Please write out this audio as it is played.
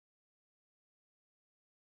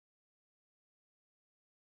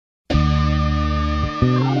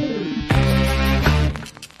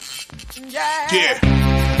Yeah.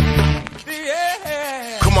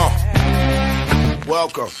 Come on.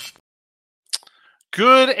 Welcome.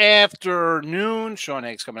 Good afternoon. Sean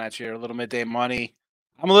Higgs coming at you here. A little midday money.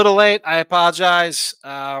 I'm a little late. I apologize.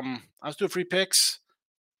 I was doing free picks,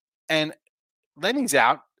 and Lenny's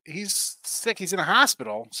out. He's sick. He's in a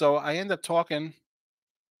hospital. So I end up talking,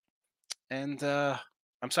 and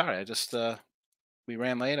I'm sorry. I just we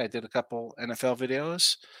ran late. I did a couple NFL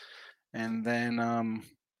videos, and then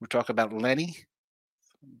we're talking about Lenny.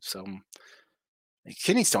 So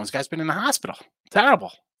kidney stones. Guy's been in the hospital.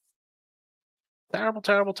 Terrible. Terrible.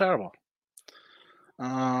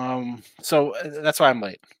 So that's why I'm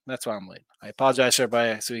late. I apologize to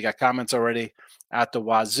everybody. So you got comments already at the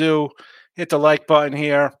wazoo. Hit the like button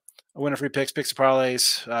here. Winner free picks, picks and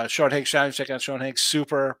parlays. Sean Higgs channel. Check out Sean Higgs.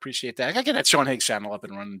 Super appreciate that. I gotta get that Sean Higgs channel up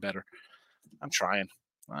and running better. I'm trying.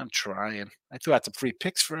 I threw out some free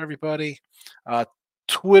picks for everybody.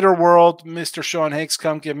 Twitter world, Mr. Sean Higgs,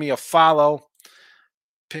 come give me a follow.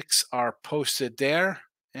 Picks are posted there.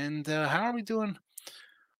 And how are we doing?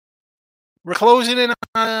 We're closing in.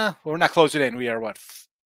 We're not closing in. We are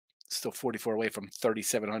still 44 away from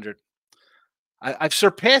 3,700. I've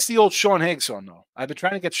surpassed the old Sean Higgs one though. I've been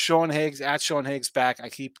trying to get Sean Higgs at Sean Higgs back. I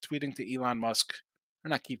keep tweeting to Elon Musk, or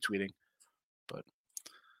not keep tweeting, but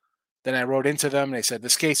then I wrote into them. And they said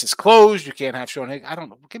this case is closed. You can't have Sean Higgs. I don't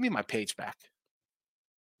know. Give me my page back.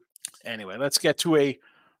 Anyway, let's get to a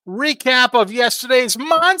recap of yesterday's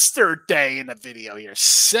monster day in the video here.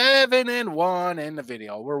 7-1 in the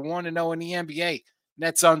video. We're 1-0 in the NBA.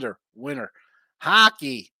 Nets under, winner.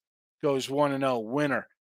 Hockey goes 1-0, winner.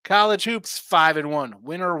 College hoops 5-1,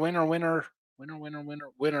 winner.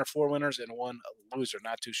 4 winners and 1 loser.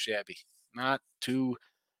 Not too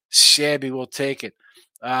shabby. We'll take it.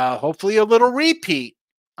 Hopefully a little repeat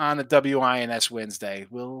on the WINS Wednesday.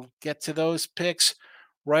 We'll get to those picks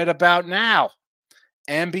right about now.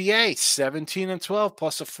 NBA 17-12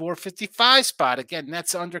 plus a 455 spot. Again,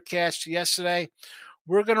 Nets under cashed yesterday.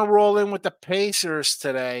 We're going to roll in with the Pacers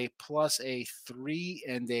today plus a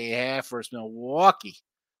 3.5 versus Milwaukee.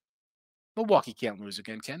 Milwaukee can't lose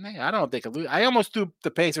again, can they? I don't think they can lose. I almost threw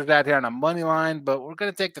the Pacers out here on a money line, but we're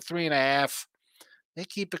going to take the 3.5. They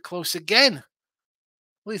keep it close again. At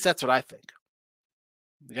least that's what I think.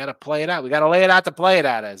 We got to play it out. We got to lay it out to play it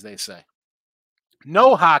out, as they say.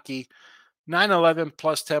 No hockey. 9-11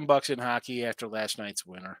 plus $10 in hockey after last night's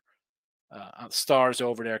winner. Stars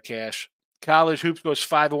over there, cash. College hoops goes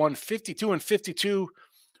 5-1, 52-52.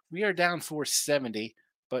 We are down 470.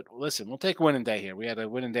 But listen, we'll take a winning day here. We had a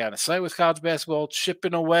winning day on the site with college basketball.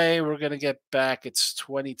 Chipping away. We're going to get back. It's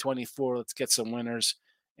 2024. Let's get some winners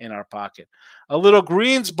in our pocket. A little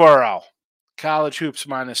Greensboro. College hoops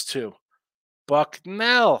 -2.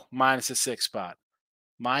 Bucknell minus a 6 spot.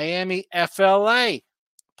 Miami FLA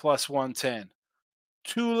plus 110.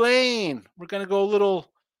 Tulane, we're going to go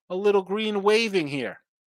a little green waving here,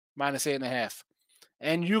 -8.5.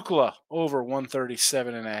 And UCLA over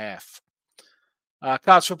 137.5.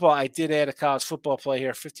 College football, I did add a college football play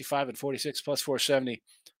here, 55-46 plus 470.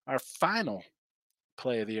 Our final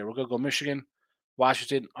play of the year, we're going to go Michigan,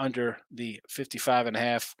 Washington under the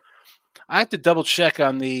 55.5. I have to double check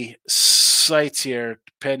on the sites here,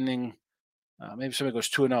 depending. Maybe somebody goes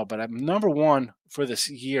 2-0, but I'm number one for this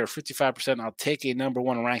year, 55%. I'll take a number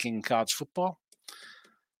one ranking in college football.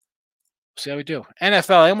 See how we do.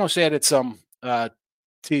 NFL, I almost added some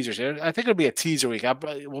teasers here. I think it'll be a teaser week.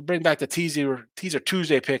 We'll bring back the teaser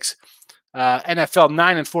Tuesday picks. NFL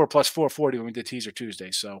 9-4 plus 440 when we did teaser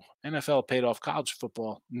Tuesday. So NFL paid off. College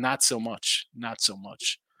football, not so much.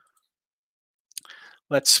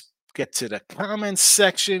 Let's get to the comments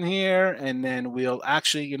section here, and then we'll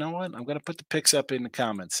actually, you know what? I'm going to put the picks up in the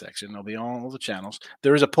comments section. They'll be on all the channels.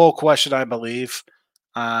 There is a poll question, I believe,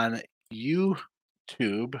 on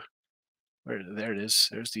YouTube. There it is.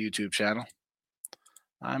 There's the YouTube channel.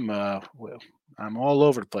 I'm all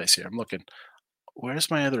over the place here. I'm looking. Where's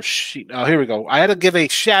my other sheet? Oh, here we go. I had to give a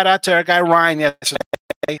shout out to our guy Ryan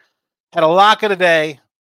yesterday. Had a lock of the day.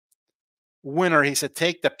 Winner. He said,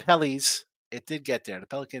 take the Pellies. It did get there. The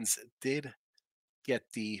Pelicans did get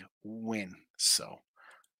the win. So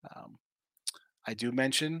I do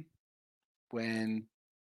mention when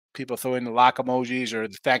people throw in the lock emojis or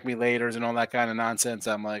the thank me laters and all that kind of nonsense,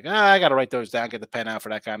 I'm like, I got to write those down, get the pen out for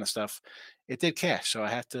that kind of stuff. It did cash. So I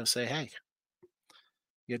have to say, hey,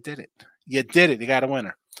 you did it. You got a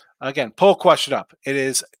winner. Again, poll question up. It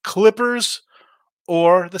is Clippers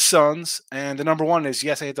or the Suns, and the number one is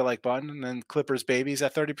yes, I hit the like button, and then Clippers babies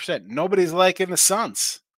at 30%. Nobody's liking the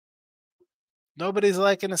Suns.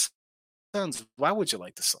 Why would you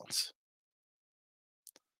like the Suns?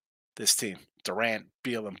 This team. Durant,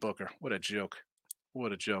 Beal, and Booker. What a joke.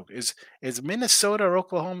 What a joke. Is Minnesota or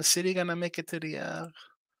Oklahoma City gonna make it to the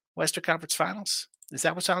Western Conference Finals? Is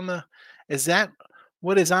that what's on the is that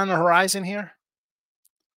what is on the horizon here?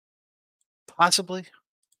 Possibly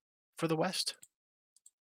for the West?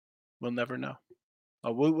 We'll never know.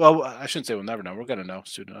 Well, I shouldn't say we'll never know. We're gonna know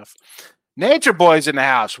soon enough. Nature Boy's in the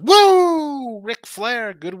house. Woo! Ric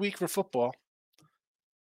Flair, good week for football.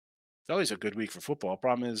 It's always a good week for football.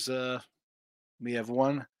 Problem is, we have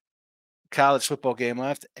one college football game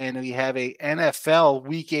left, and we have a NFL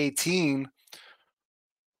Week 18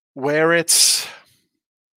 where it's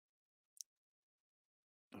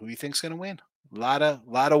who you think's going to win. A lot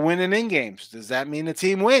of winning in games. Does that mean the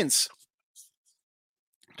team wins?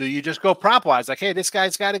 Do you just go prop wise, like, hey, this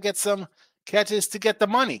guy's got to get some catches to get the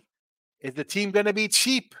money? Is the team going to be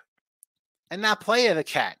cheap and not play the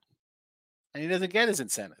cat, and he doesn't get his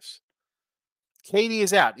incentives? KD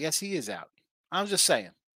is out. Yes, he is out. I'm just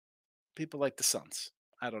saying. People like the Suns.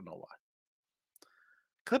 I don't know why.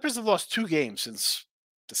 Clippers have lost 2 games since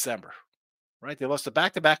December, right? They lost the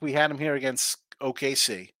back-to-back. We had them here against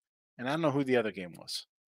OKC, and I don't know who the other game was,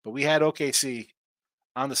 but we had OKC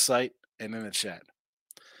on the site and in the chat.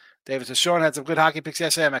 David says, Sean had some good hockey picks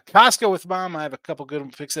yesterday. I'm at Costco with Mom. I have a couple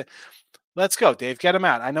good picks. Let's go, Dave. Get them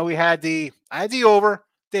out. I know I had the over.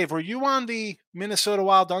 Dave, were you on the Minnesota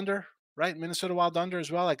Wild under, right? Minnesota Wild under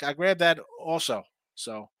as well. Like I grabbed that also.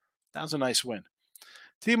 So that was a nice win.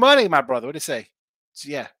 T-Money, my brother. What do you say?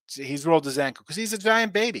 Yeah, he's rolled his ankle because he's a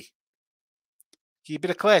giant baby. Keep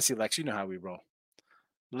it a classy, Lex. You know how we roll.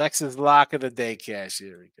 Lex's lock of the day cash.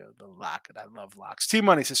 Here we go. The lock. I love locks.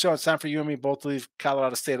 T-Money says, Sean, it's time for you and me both to leave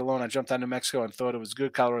Colorado State alone. I jumped on New Mexico and thought it was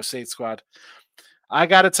good Colorado State squad. I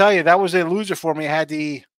got to tell you, that was a loser for me. I had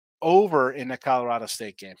the over in the Colorado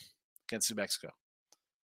State game against New Mexico.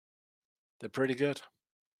 They're pretty good.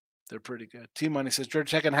 They're pretty good. T-Money says,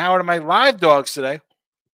 George Tech and Howard are my live dogs today.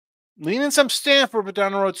 Leaning some Stanford, but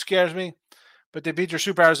down the road scares me. But they beat your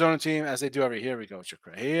Super Arizona team as they do every. Here we go.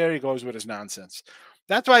 Here he goes with his nonsense.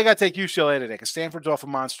 That's why I got to take UCLA today because Stanford's off a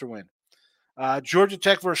monster win. Georgia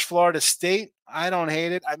Tech versus Florida State. I don't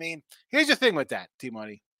hate it. I mean, here's the thing with that,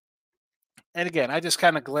 T-Money. And again, I just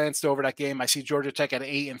kind of glanced over that game. I see Georgia Tech at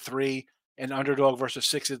 8-3, an underdog versus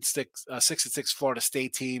 6-6 Florida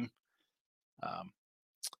State team.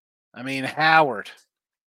 I mean, Howard.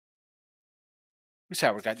 Who's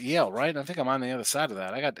Howard? Got Yale, right? I think I'm on the other side of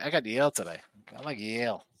that. I got Yale today. I like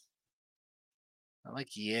Yale.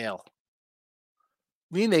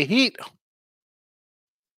 Lean the Heat.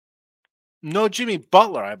 No Jimmy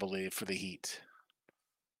Butler, I believe, for the Heat.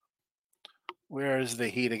 Where is the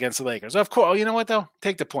Heat against the Lakers? Of course. Oh, you know what, though?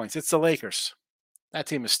 Take the points. It's the Lakers. That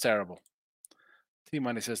team is terrible.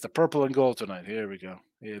 T-Money says the purple and gold tonight. Here we go.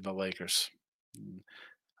 Yeah, the Lakers.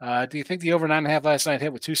 Do you think the over 9.5 last night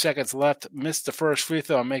hit with 2 seconds left? Missed the first free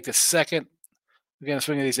throw and make the second. We're going to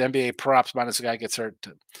swing of these NBA props minus the guy gets hurt.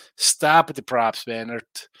 Stop at the props, man.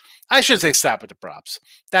 I should say stop at the props.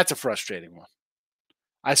 That's a frustrating one.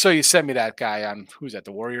 I saw you send me that guy on, who's that,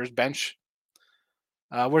 the Warriors bench?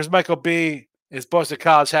 Where's Michael B? His Boston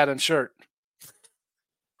College hat and shirt.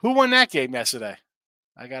 Who won that game yesterday?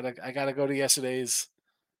 I gotta go to yesterday's.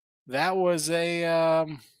 That was a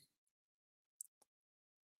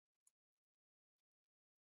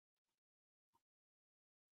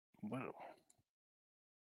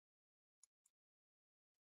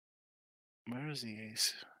where is the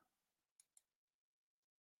ace?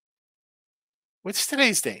 What's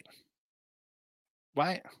today's date?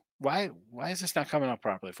 Why is this not coming up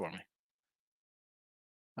properly for me?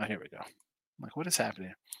 Oh, here we go. I'm like, what is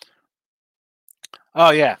happening?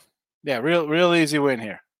 Oh yeah, real easy win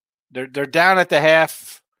here. They're down at the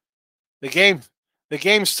half. The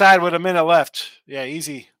game's tied with a minute left. Yeah,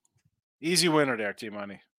 easy winner there,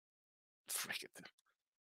 T-Money. Freaking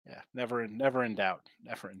yeah, never in doubt.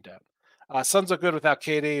 Suns look good without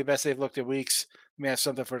KD. Best they've looked in weeks. May have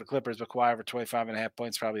something for the Clippers, but Kawhi over 25.5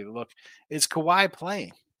 points probably the look. Is Kawhi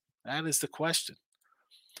playing? That is the question.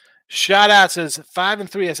 Shout out says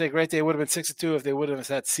 5-3. I say great day. Would have been 6-2 if they would have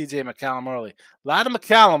had CJ McCollum early. A lot of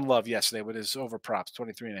McCollum love yesterday with his over props,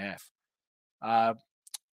 23.5.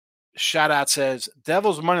 Shout out says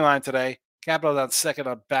Devils money line today. Capitals on second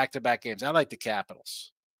on back-to-back games. I like the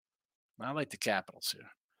Capitals. Here.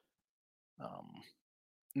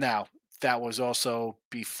 Now, that was also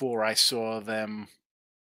before I saw them.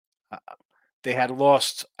 They had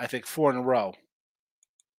lost, I think, 4 in a row.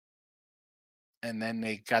 And then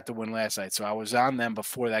they got the win last night. So I was on them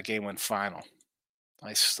before that game went final.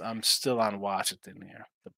 I'm still on Washington here.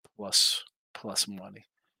 The plus money.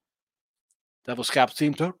 Devils Caps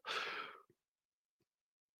team total.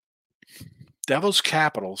 Devils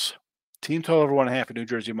Capitals. Team total over 1.5 in New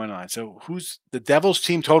Jersey money line. So who's the Devils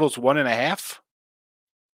team total's 1.5?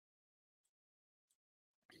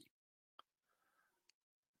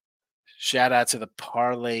 Shout out to the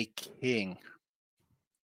Parlay King.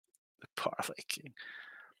 The Parlay King.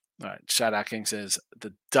 All right. Shout out King says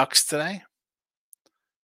the Ducks today.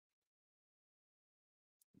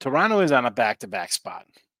 Toronto is on a back-to-back spot.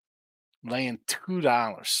 Laying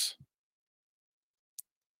 $2.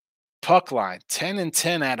 Puck line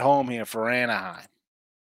 10-10 at home here for Anaheim.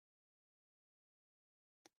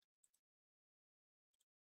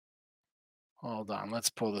 Hold on, let's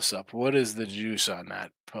pull this up. What is the juice on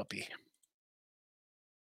that puppy?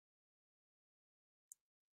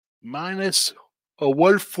 Minus a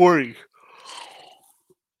 140.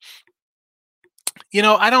 You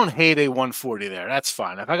know, I don't hate a 140 there. That's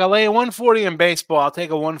fine. If I can lay a 140 in baseball, I'll take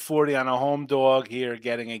a 140 on a home dog here,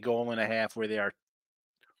 getting a goal and a half where they are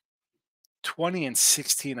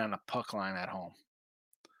 20-16 on the puck line at home.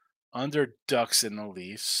 Under Ducks and the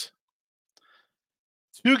Leafs.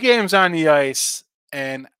 2 games on the ice,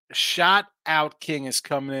 and Shot Out King is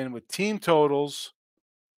coming in with team totals,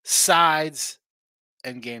 sides,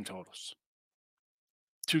 and game totals.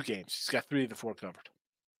 2 games. He's got 3 of the 4 covered.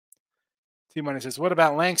 T-Money says, what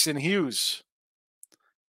about Langston Hughes?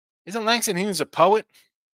 Isn't Langston Hughes a poet?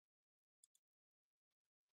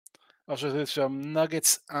 Also, there's some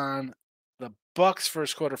Nuggets on the Bucks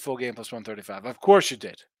first quarter full game plus 135. Of course you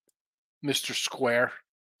did, Mr. Square,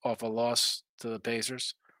 off a loss to the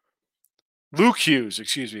Pacers. Luke Hughes,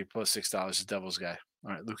 excuse me, plus $6. The Devils guy.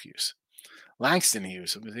 All right, Luke Hughes. Langston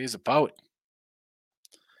Hughes, he's a poet.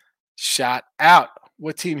 Shot out.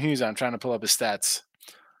 What team Hughes on? I'm trying to pull up his stats.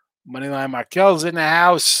 Moneyline Markel's in the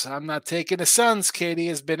house. I'm not taking the Suns. Katie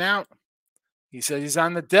has been out. He said he's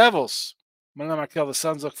on the Devils. Moneyline Markel, the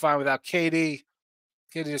Suns look fine without Katie.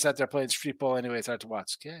 Katie just out there playing street ball anyway. It's hard to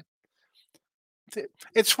watch. Okay.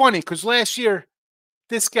 It's funny because last year,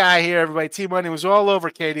 this guy here, everybody, T-Money, was all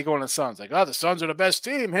over Katie going to the Suns. Like, oh, the Suns are the best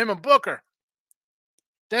team, him and Booker.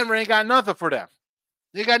 Denver ain't got nothing for them.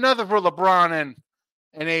 They got nothing for LeBron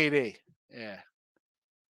and AD. Yeah.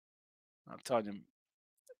 I'm telling you,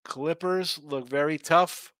 Clippers look very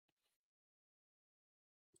tough.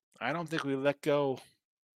 I don't think we let go.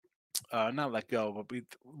 Not let go, but we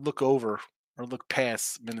look over or look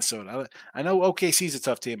past Minnesota. I know OKC's a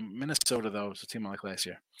tough team. Minnesota, though, is a team I like last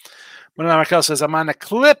year. Moneyline Markel says, I'm on the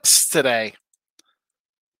Clips today.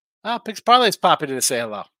 Oh, Pix Parlay's popping in to say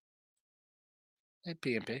hello. Hey,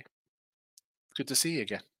 PMP. Good to see you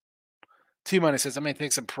again. T-Money says, I may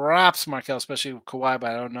take some props, Markel, especially with Kawhi,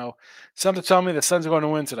 but I don't know. Something tell me the Suns are going to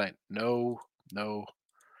win tonight. No.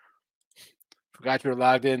 Forgot you were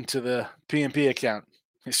logged into the PMP account.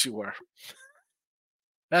 Yes, you were.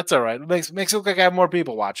 That's all right. It makes it look like I have more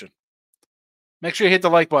people watching. Make sure you hit the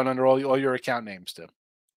like button under all your account names, too.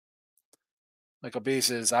 Michael B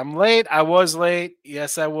says, I'm late. I was late.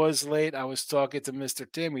 Yes, I was late. I was talking to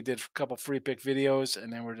Mr. Tim. We did a couple free pick videos,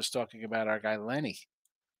 and then we're just talking about our guy, Lenny.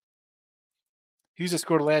 Hughes has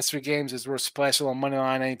scored the last 3 games. Is worth splashing on money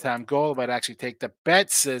line anytime goal. But actually take the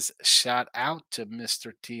bet. Says, shout out to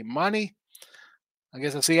Mr. T Money. I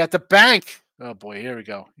guess I'll see you at the bank. Oh, boy. Here we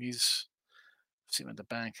go. See him at the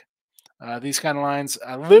bank. These kind of lines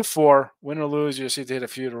I live for. Win or lose, you just need to hit a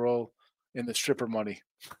few to roll in the stripper money.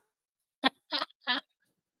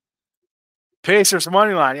 Pacers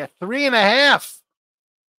money line. Yeah, 3.5.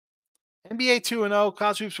 NBA 2-0.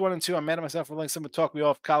 College hoops 1-2. I'm mad at myself for letting someone talk me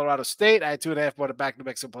off Colorado State. I had 2.5, bought it back New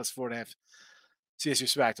Mexico plus 4.5. CSU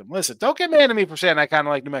smacked them. Listen, don't get mad at me for saying I kind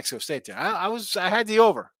of like New Mexico State there. I had the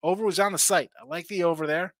over. Over was on the site. I like the over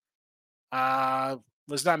there.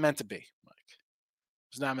 Was not meant to be. It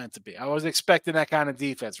was not meant to be. I was expecting that kind of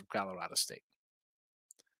defense from Colorado State.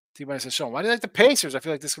 T-Money says, Sean, why do you like the Pacers? I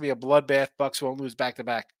feel like this could be a bloodbath. Bucks won't lose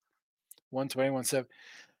back-to-back. 120, 170.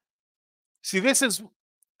 See, this is,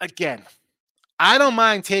 again, I don't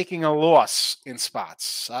mind taking a loss in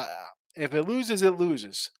spots. If it loses, it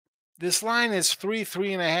loses. This line is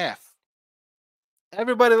 3.5.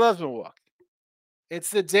 Everybody loves Milwaukee. It's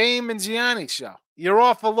the Dame and Gianni show. You're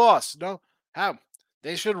off a loss. No, how?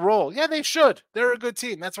 They should roll. Yeah, they should. They're a good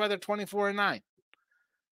team. That's why they're 24-9.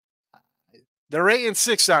 They're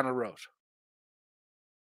 8-6 on the road.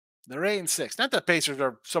 They're 8-6. Not that Pacers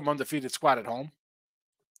are some undefeated squad at home.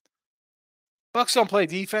 Bucks don't play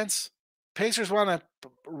defense. Pacers want to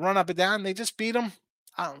run up and down. They just beat them.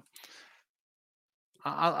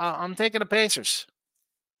 I'm taking the Pacers.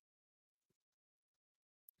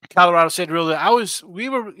 Colorado State really. We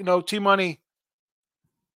were, T-Money.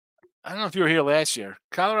 don't know if you were here last year.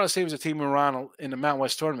 Colorado State was a team we were on in the Mountain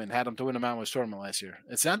West tournament. Had them to win the Mountain West tournament last year.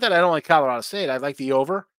 It's not that I don't like Colorado State. I like the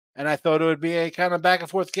over, and I thought it would be a kind of back and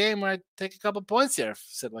forth game where I'd take a couple points there.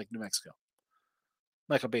 Said like New Mexico.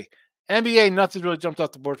 Michael B. NBA, nothing really jumped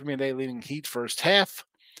off the board for me today. Leading Heat first half.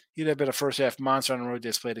 He'd have been a first half monster on the road.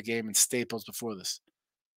 They played a game in Staples before this.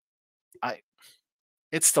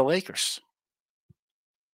 It's the Lakers.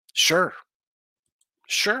 Sure.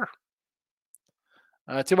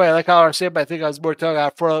 Too bad I like Colorado State, but I think I was more talking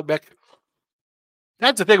about for Mexico.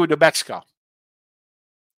 That's the thing with New Mexico.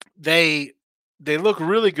 They look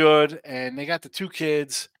really good, and they got the two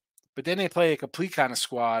kids, but then they play a complete kind of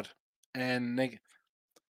squad, and they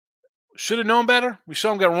should have known better. We saw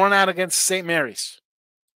them get run out against St. Mary's.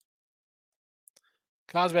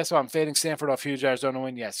 College basketball, I'm fading Stanford off huge Arizona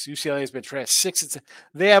win. Yes, UCLA has been trashed.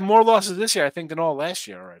 They have more losses this year, I think, than all last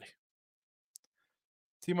year already.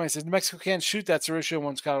 T-Mike says, New Mexico can't shoot. That's their issue.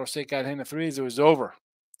 Once Colorado State got hit in the threes, it was over.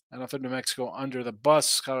 I don't think New Mexico under the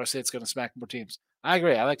bus. Colorado State's going to smack more teams. I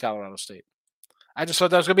agree. I like Colorado State. I just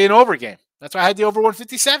thought that was going to be an over game. That's why I had the over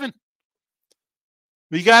 157.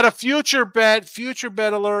 We got a future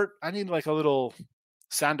bet alert. I need like a little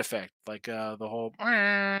sound effect, like the whole,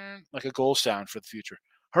 like a goal sound for the future.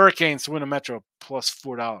 Hurricanes to win a Metro plus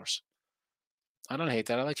 $4. I don't hate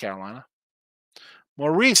that. I like Carolina.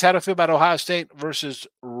 Maurice, how do I feel about Ohio State versus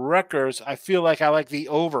Rutgers? I feel like I like the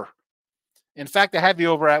over. In fact, I had the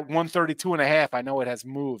over at 132.5. I know it has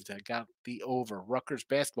moved. I got the over. Rutgers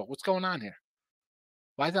basketball. What's going on here?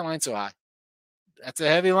 Why is that line so high? That's a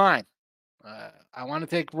heavy line. I want to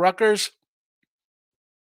take Rutgers.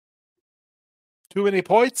 Too many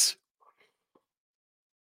points?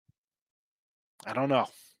 I don't know.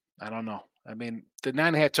 I mean, the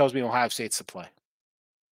 9.5 tells me Ohio State's the play.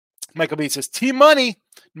 Michael B says, Team Money.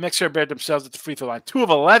 New Mexico bared themselves at the free throw line. 2 of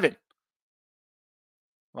 11.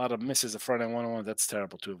 A lot of misses at front end 1-on-1. That's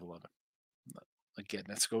terrible. 2 of 11. Again,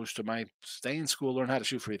 that goes to my stay in school, learn how to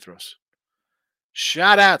shoot free throws.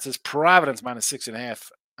 Shout out says Providence minus 6.5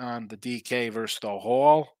 on the DK versus the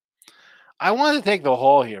Hall. I wanted to take the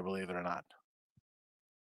Hall here, believe it or not.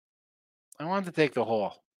 I wanted to take the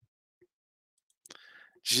Hall.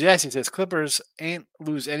 Jesse says Clippers ain't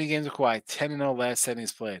lose any games of quiet. 10-0 last 10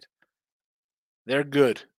 he's played. They're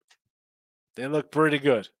good. They look pretty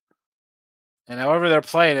good. And however they're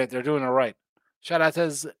playing it, they're doing it right. Shout out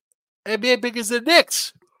says NBA big as the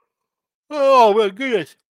Knicks. Oh, my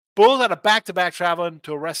goodness. Bulls had a back-to-back traveling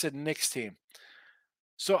to a rested Knicks team.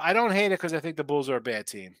 So I don't hate it because I think the Bulls are a bad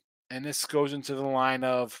team. And this goes into the line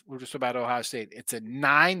of, we're just about Ohio State. It's a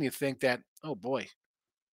 9. You think that, oh boy,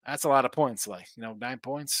 that's a lot of points. Like, 9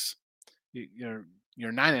 points. You're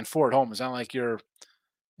 9-4 at home. It's not like you're,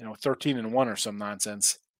 13-1 or some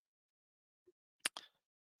nonsense.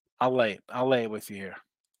 I'll lay it with you here.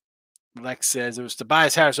 Lex says it was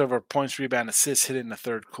Tobias Harris over points, rebound, assists hit in the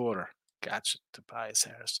third quarter. Gotcha, Tobias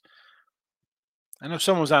Harris. I know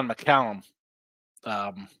someone was on McCallum.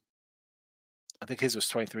 I think his was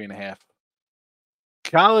 23.5.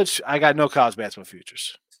 College, I got no college basketball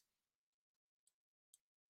futures.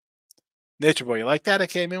 Nature Boy, you like that? I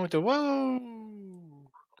came in with the whoa.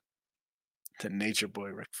 To Nature Boy,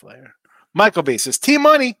 Ric Flair. Michael B says, Team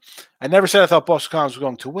Money. I never said I thought Boston College was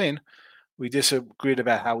going to win. We disagreed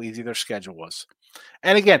about how easy their schedule was.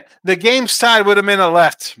 And again, the game's tied with a minute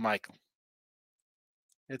left, Michael.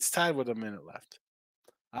 It's tied with a minute left.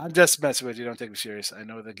 I'm just messing with you. Don't take me serious. I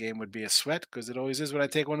know the game would be a sweat because it always is when I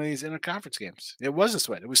take one of these interconference games. It was a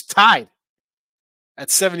sweat. It was tied at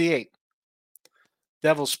 78.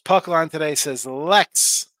 Devils puck line today says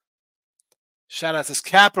Lex. Shout out says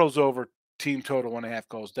Capitals over team total 1.5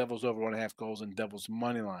 goals. Devils over 1.5 goals and Devils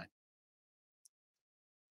money line.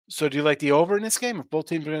 So do you like the over in this game? If both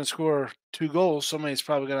teams are going to score 2 goals, somebody's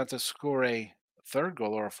probably going to have to score a third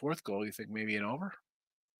goal or a fourth goal. You think maybe an over?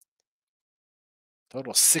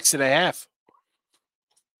 Total 6.5.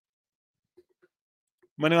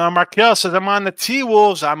 Moneyline Markel says, I'm on the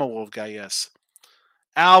T-Wolves. I'm a Wolf guy, yes.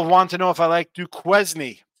 Al wants to know if I like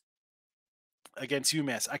Duquesne against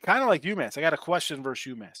UMass. I kind of like UMass. I got a question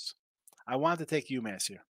versus UMass. I want to take UMass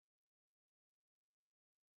here.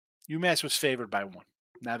 UMass was favored by 1.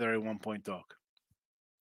 Now they're a 1-point dog.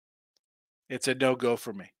 It's a no-go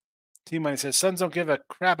for me. T-Money says, Suns don't give a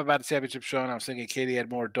crap about the championship show, and I was thinking Katie had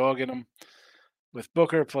more dog in them with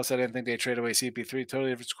Booker. Plus, I didn't think they'd trade away CP3.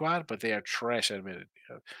 Totally different squad, but they are trash, I admit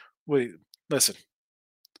it. Listen,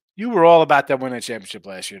 you were all about that winning championship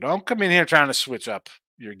last year. Don't come in here trying to switch up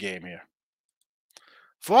your game here.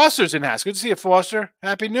 Foster's in house. Good to see you, Foster.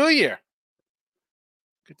 Happy New Year.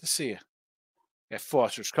 Good to see you. Yeah,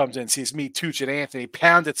 Foster's comes in, sees me, Tooch, and Anthony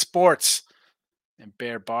pound at sports and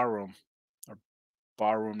Bear Barroom or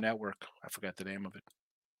Barroom Network. I forgot the name of it.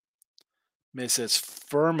 Mrs.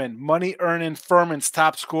 Furman, money earning Furman's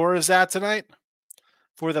top scorer is out tonight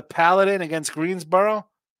for the Paladin against Greensboro.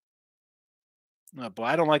 Oh, boy,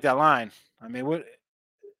 I don't like that line. I mean, what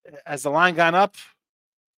has the line gone up?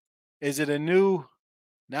 Is it a new?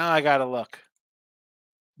 Now I gotta look.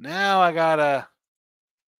 Now I gotta.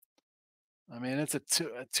 I mean, it's a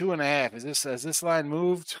 2.5. Has this line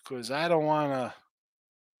moved? Because I don't want to.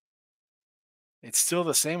 It's still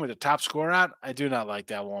the same with the top score out. I do not like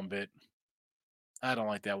that one bit. I don't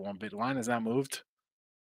like that one bit. Line has not moved.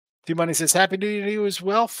 T Money says, Happy New Year to you as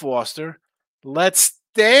well, Foster. Let's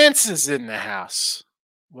Dance is in the house.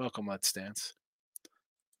 Welcome, Let's Dance.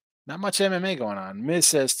 Not much MMA going on. Miz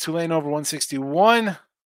says Tulane over 161.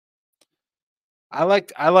 I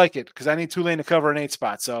like it because I need Tulane to cover an 8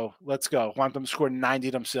 spot. So let's go. Want them to score 90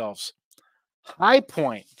 themselves. High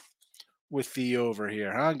Point with the over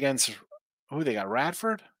here, huh? Against who they got?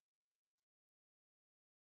 Radford?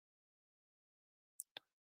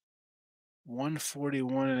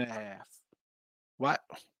 141.5. What?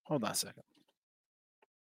 Hold on a second.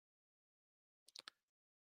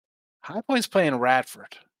 High Point's playing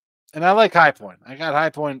Radford. And I like High Point. I got High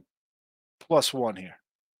Point +1 here.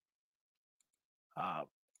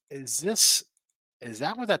 Is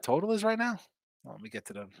that what that total is right now? Well, let me get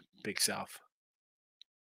to the Big South.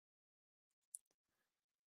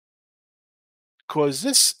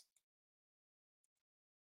 Because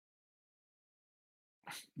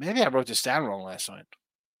maybe I wrote this down wrong last night.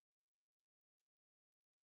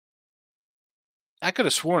 I could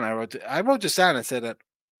have sworn I wrote this down and said at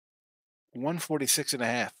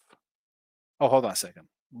 146.5. Oh, hold on a second.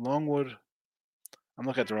 Longwood. I'm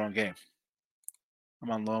looking at the wrong game.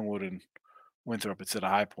 I'm on Longwood and Winthrop instead of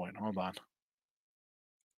High Point. Hold on.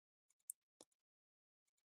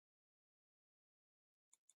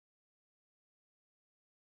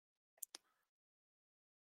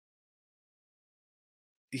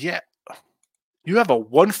 Yeah. You have a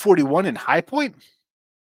 141 in High Point?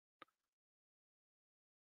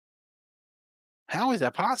 How is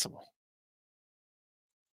that possible?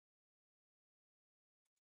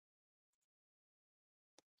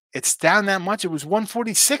 It's down that much. It was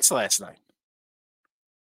 146 last night.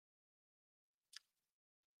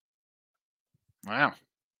 Wow.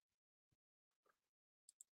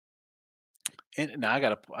 And now I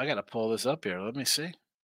gotta pull this up here. Let me see.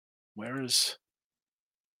 Where is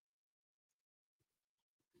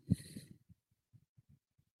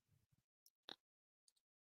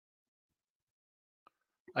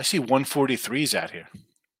I see 143s out here.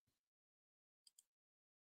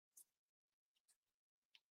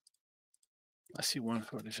 I see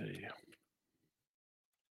 143.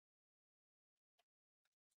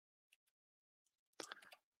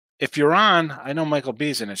 If you're on, I know Michael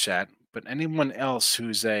B's in the chat, but anyone else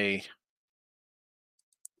who's a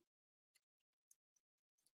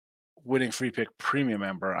Winning Free Pick premium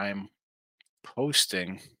member, I'm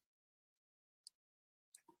posting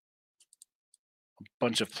a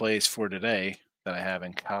bunch of plays for today that I have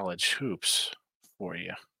in college hoops for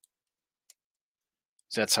you.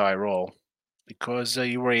 That's how I roll. Because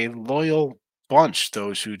you were a loyal bunch,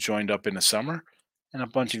 those who joined up in the summer, and a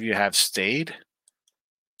bunch of you have stayed.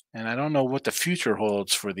 And I don't know what the future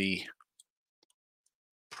holds for the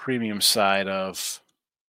premium side of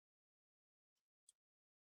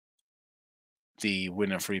the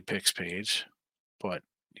Win and Free Picks page, but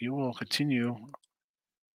you will continue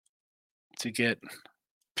to get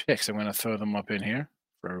picks. I'm going to throw them up in here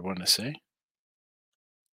for everyone to see.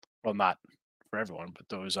 Well, not for everyone, but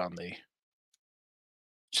those on the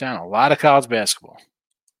channel. A lot of college basketball.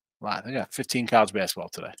 A lot. They got 15 college basketball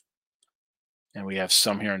today. And we have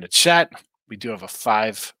some here in the chat. We do have a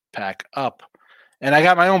 5-pack up. And I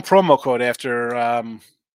got my own promo code after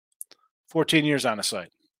 14 years on the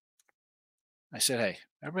site. I said, hey,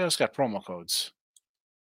 everybody else got promo codes.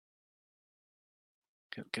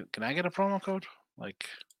 Can I get a promo code? Like,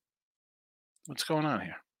 what's going on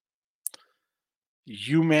here?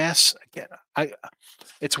 UMass again.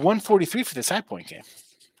 It's 143 for this High Point game.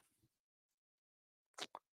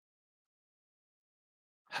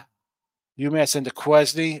 UMass into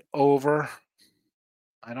Quesney over.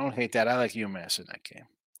 I don't hate that. I like UMass in that game.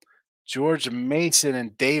 George Mason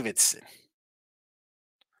and Davidson.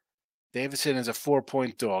 Davidson is a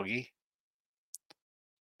 4-point doggy.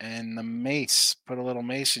 And the mace, put a little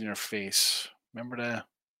mace in your face. Remember the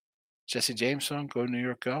Jesse James song, Go New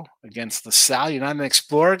York Go? Against LaSalle. You're not an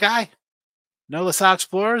Explorer guy? No LaSalle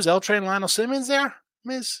Explorers? L-Train Lionel Simmons there,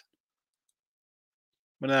 Miz?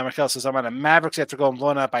 But then Michael says, I'm on the Mavericks after going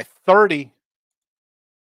blown out by 30.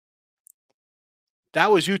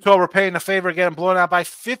 That was Utah repaying the favor, getting blown out by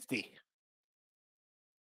 50.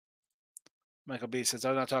 Michael B says,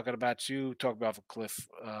 I'm not talking about you. Talking off a cliff.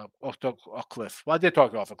 A cliff. Well, I did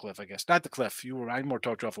talk off a cliff, I guess. Not the cliff. I more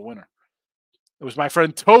talked off a winner. It was my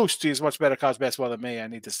friend Toast. He's much better college basketball than me. I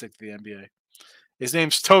need to stick to the NBA. His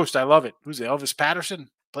name's Toast. I love it. Who's it? Elvis Patterson?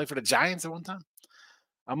 Played for the Giants at one time?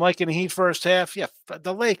 I'm liking the Heat first half. Yeah,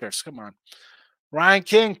 the Lakers. Come on. Ryan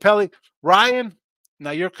King, Pelly. Ryan,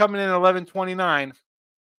 now you're coming in at 11:29.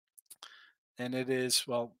 And it is,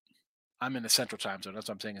 well, I'm in the Central Time Zone. That's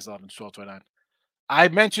what I'm saying is 12:29. I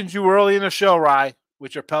mentioned you early in the show, Rye,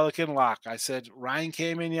 with your Pelican lock. I said Ryan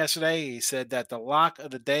came in yesterday. He said that the lock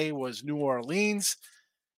of the day was New Orleans.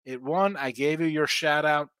 It won. I gave you your shout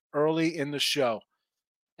out early in the show.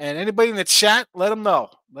 And anybody in the chat, let them know.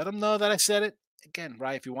 Let them know that I said it. Again,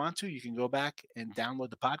 Rye, if you want to, you can go back and download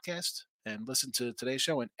the podcast and listen to today's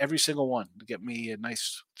show and every single one to get me a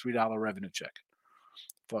nice $3 revenue check.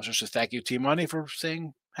 Also, just thank you, Team Money, for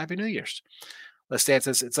saying Happy New Year's. Les Dan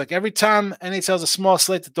says, it's like every time NHL's a small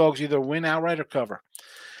slate, the Dogs either win outright or cover.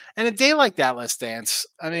 And a day like that, Les Dance,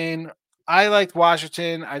 I mean, I liked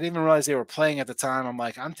Washington. I didn't even realize they were playing at the time. I'm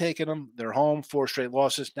like, I'm taking them. They're home, 4 straight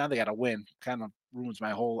losses. Now they got to win. Kind of ruins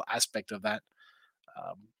my whole aspect of that.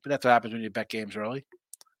 But that's what happens when you bet games early.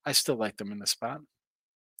 I still like them in the spot.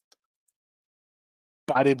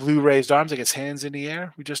 Body blue raised arms, like his hands in the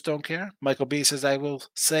air. We just don't care. Michael B says, I will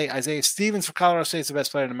say Isaiah Stevens for Colorado State is the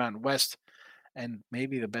best player in the Mountain West and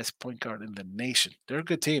maybe the best point guard in the nation. They're a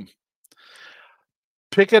good team.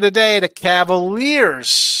 Pick of the day, the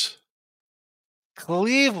Cavaliers.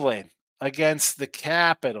 Cleveland against the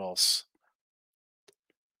Capitals.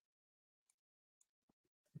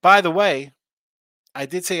 By the way, I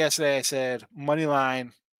did say yesterday, I said money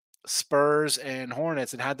line Spurs and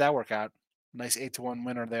Hornets, and how'd that work out? Nice 8-1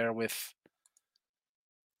 winner there with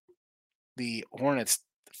the Hornets,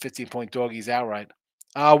 15-point doggies outright.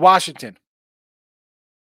 Washington.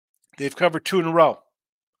 They've covered 2 in a row.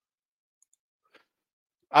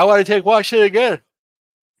 I want to take Washington again.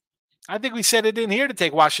 I think we said it in here to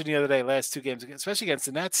take Washington the other day, last 2 games, especially against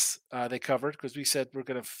the Nets. They covered because we said we're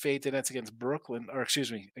going to fade the Nets against Brooklyn, or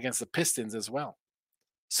excuse me, against the Pistons as well.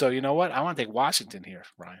 So you know what? I want to take Washington here,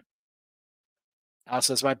 Ryan. Al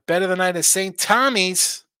says, my bet of the night is St.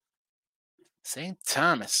 Tommy's. St.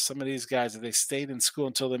 Thomas. Some of these guys, if they stayed in school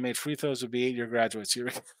until they made free throws, would be 8-year graduates.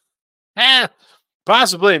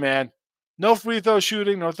 Possibly, man. No free throw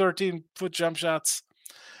shooting, no 13-foot jump shots.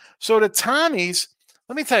 So the Tommies,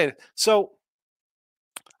 let me tell you. So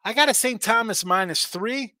I got a St. Thomas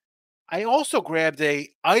 -3. I also grabbed a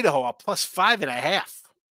Idaho a +5.5.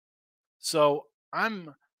 So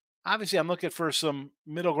I'm looking for some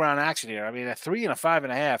middle ground action here. I mean, a 3 and a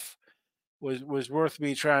 5.5 was worth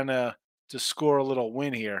me trying to score a little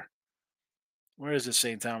win here. Where is the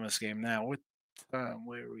St. Thomas game now? What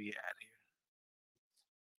where are we at here?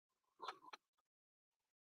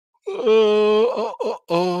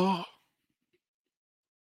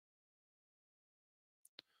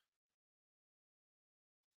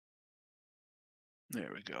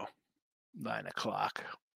 There we go. 9 o'clock.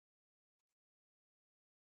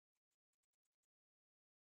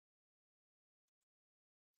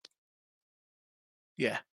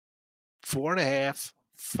 Yeah. 4.5,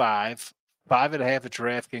 5, 5.5 at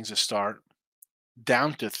DraftKings to start.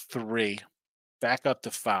 Down to 3. Back up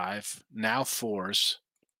to 5. Now 4s.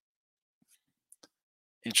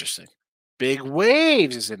 Interesting. Big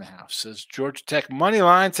Waves is in the house. Says Georgia Tech money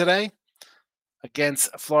line today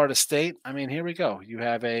against Florida State. I mean, here we go. You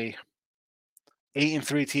have a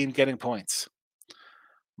 8-3 team getting points.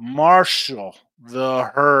 Marshall,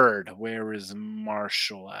 the Herd. Where is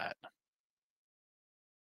Marshall at?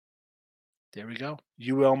 There we go.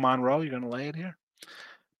 UL Monroe. You're going to lay it here.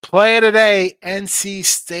 Play of today, NC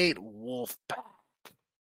State Wolfpack.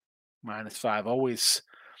 -5. Always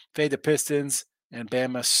fade the Pistons, and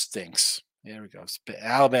Bama stinks. There we go.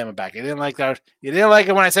 Alabama back. You didn't like that. You didn't like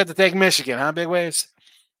it when I said to take Michigan, huh, Big Waves?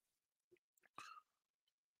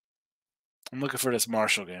 I'm looking for this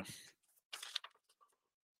Marshall game.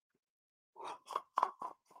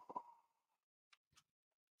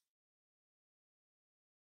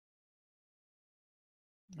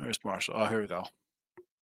 Where's Marshall? Oh, here we go.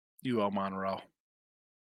 UL Monroe.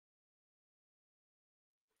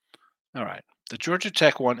 All right. The Georgia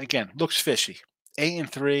Tech one, again, looks fishy.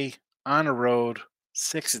 8-3 on the road,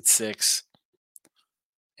 6-6.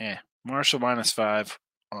 Marshall -5.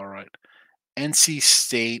 All right. NC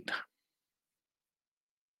State.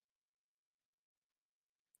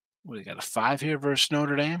 What, you got a 5 here versus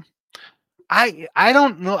Notre Dame? I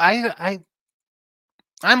don't know. I'm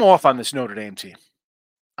off on this Notre Dame team.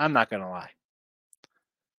 I'm not going to lie.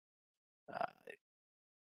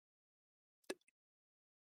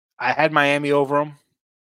 I had Miami over them,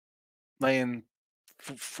 laying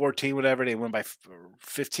 14, whatever. They win by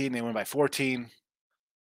 15. They win by 14.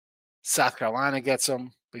 South Carolina gets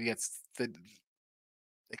them, but they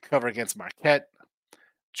cover against Marquette.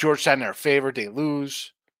 Georgetown, they're favored. They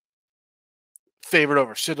lose. Favored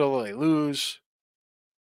over Citadel, they lose.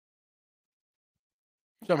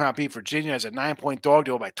 Somehow beat Virginia as a 9-point dog.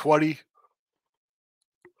 They go by 20.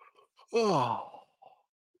 Oh,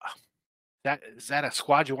 is that a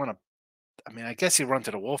squad you want to? I mean, I guess you run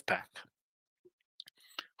to the Wolfpack.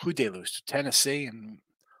 Who'd they lose to? Tennessee and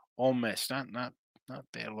Ole Miss. Not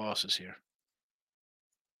bad losses here.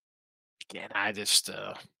 Again, I just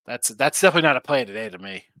that's definitely not a play today to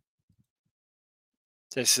me.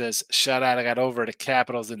 This says shout out. I got over the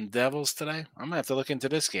Capitals and Devils today. I'm gonna have to look into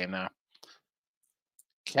this game now.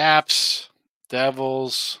 Caps,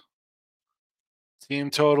 Devils, team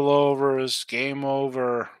total overs, game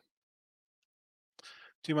over.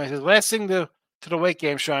 T-Mike says last thing to the Wake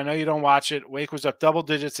game show. I know you don't watch it. Wake was up double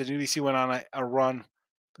digits and UBC went on a run,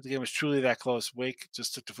 but the game was truly that close. Wake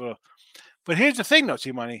just took the foot off. But here's the thing, though,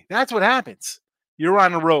 T-Money. That's what happens. You're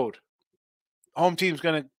on the road. Home team's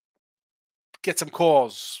going to get some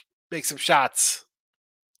calls, make some shots.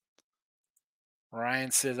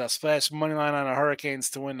 Ryan says, I'll splash money line on the Hurricanes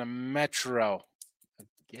to win the Metro.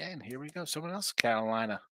 Again, here we go. Someone else,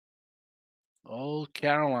 Carolina. Old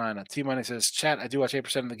Carolina. T-Money says, chat, I do watch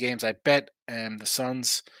 8% of the games. I bet. And the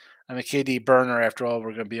Suns, I'm a KD burner. After all,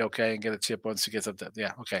 we're going to be okay and get a chip once he gets up there.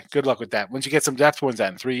 Yeah, okay. Good luck with that. Once you get some depth, when's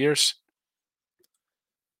that? In 3 years?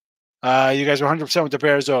 You guys were 100% with the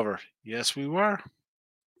Bears over. Yes, we were.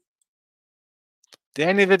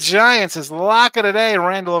 Danny the Giants is lock of the day.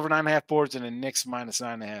 Randall over 9.5 boards and the Knicks minus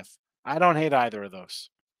 9.5. I don't hate either of those.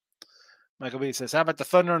 Michael B says, how about the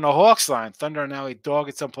Thunder and the Hawks line? Thunder are now a dog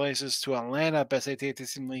at some places to Atlanta. Best AT&T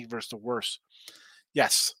team league versus the worst.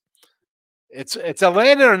 Yes. It's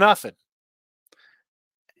Atlanta or nothing.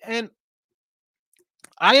 And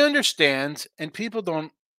I understand, and people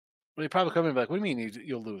don't, they probably come in and be like, what do you mean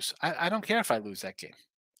you'll lose? I don't care if I lose that game.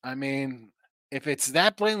 I mean, if it's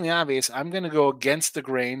that blatantly obvious, I'm going to go against the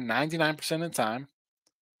grain 99% of the time.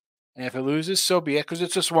 And if it loses, so be it, because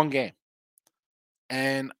it's just one game.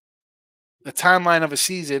 And the timeline of a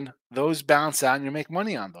season, those bounce out and you make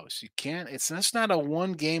money on those. You can't, that's not a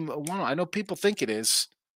one game. I know people think it is.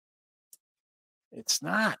 It's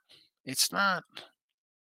not. It's not.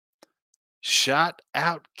 Shot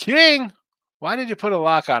out King. Why did you put a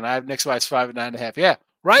lock on? I have Knicks minus 5 at 9.5. Yeah,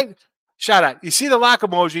 right? Shout out. You see the lock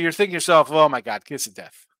emoji, you're thinking to yourself, oh my God, kiss of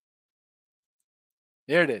death.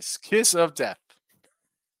 There it is. Kiss of death.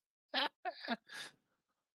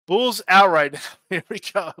 Bulls outright. Here we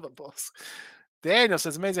go. The Bulls. Daniel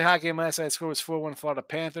says, amazing hockey game last night. Score was 4-1 Florida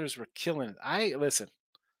Panthers. We're killing it. Listen,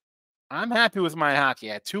 I'm happy with my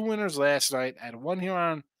hockey. I had 2 winners last night. I had one here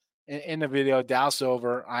on in the video. Douse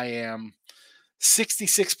over. I am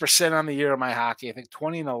 66% on the year of my hockey. I think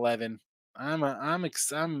 20-11. I'm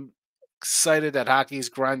excited that hockey's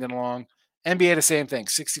grinding along. NBA the same thing.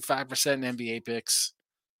 65% NBA picks.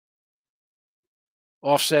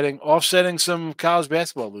 Offsetting some college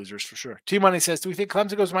basketball losers for sure. T-Money says, do we think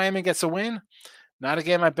Clemson goes to Miami and gets a win? Not a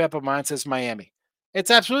game I bet, but mine says Miami. It's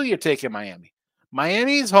absolutely you're taking Miami.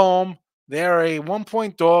 Miami's home. They're a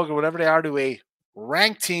 1-point dog or whatever they are to a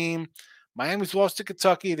ranked team. Miami's lost to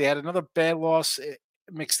Kentucky. They had another bad loss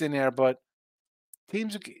mixed in there, but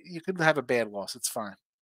teams, you could have a bad loss. It's fine.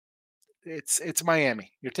 It's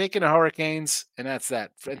Miami. You're taking the Hurricanes, and that's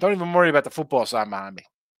that. And don't even worry about the football side behind me.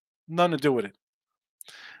 Nothing to do with it.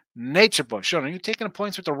 Nature Boy. Sean, are you taking the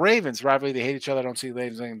points with the Ravens? Rivalry, they hate each other. I don't see the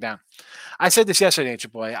Ravens laying down. I said this yesterday, Nature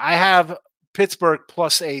Boy. I have Pittsburgh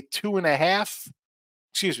plus a 2.5.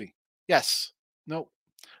 Excuse me. Yes. No.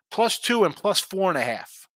 Plus 2 and plus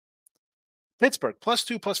 4.5. Pittsburgh plus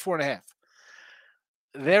 2, plus 4.5.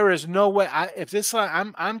 There is no way. If this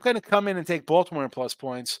line, I'm going to come in and take Baltimore in plus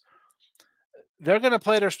points. They're going to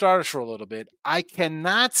play their starters for a little bit. I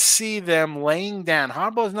cannot see them laying down.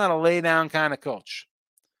 Harbaugh's not a lay down kind of coach.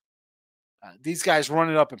 These guys run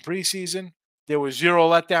it up in preseason. There was zero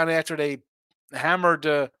letdown after they hammered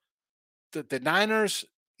the Niners.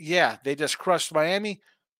 Yeah, they just crushed Miami.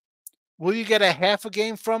 Will you get a half a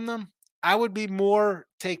game from them? I would be more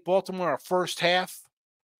take Baltimore a first half.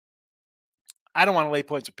 I don't want to lay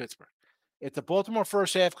points with Pittsburgh. If the Baltimore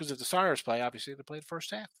first half, because if the Stars play, obviously they play the first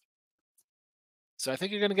half. So I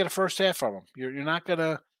think you're going to get a first half from them. You're not going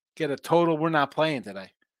to get a total. We're not playing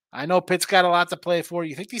today. I know Pitt's got a lot to play for.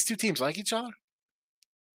 You think these two teams like each other?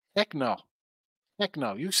 Heck no. Heck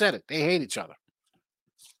no. You said it. They hate each other.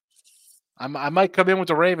 I might come in with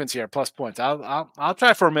the Ravens here, plus points. I'll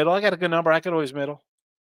try for a middle. I got a good number. I could always middle.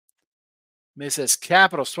 Miz says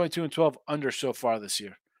Capitals 22-12 under so far this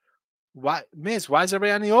year. Why, Miz? Why is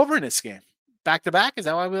everybody on the over in this game? Back to back? Is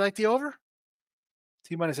that why we like the over?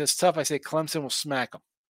 T-Money says tough. I say Clemson will smack them.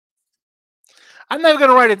 I'm never going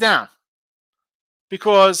to write it down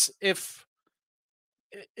because if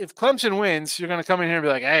Clemson wins, you're going to come in here and be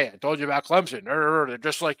like, "Hey, I told you about Clemson. They're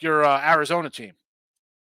just like your Arizona team."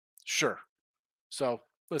 Sure. So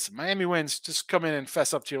listen, Miami wins. Just come in and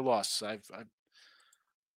fess up to your loss.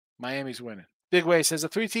 Miami's winning. Big Way says a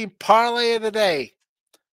 3-team parlay of the day.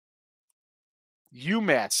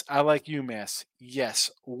 UMass. I like UMass.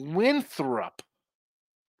 Yes. Winthrop.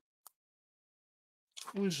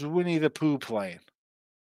 Who's Winnie the Pooh playing?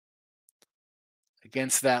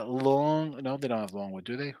 Against that long... No, they don't have Longwood,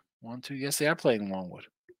 do they? 1, 2. Yes, they are playing Longwood.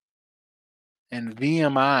 And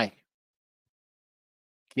VMI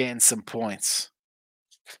getting some points.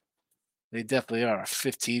 They definitely are. A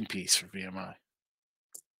 15-piece for VMI.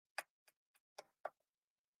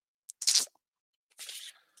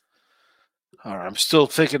 All right, I'm still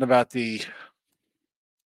thinking about the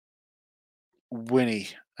Winnie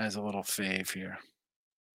as a little fave here.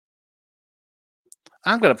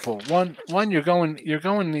 I'm gonna pull one. You're going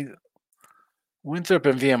Winthrop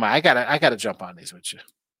and VMI. I gotta jump on these with you.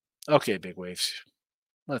 Okay, big waves.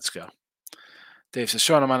 Let's go. Dave says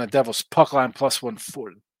Sean, I'm on the Devils puck line plus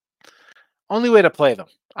 140. Only way to play them.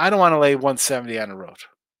 I don't want to lay 170 on the road.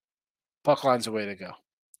 Puck line's the way to go.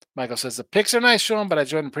 Michael says the picks are nice, Sean, but I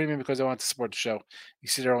joined the premium because I want to support the show. You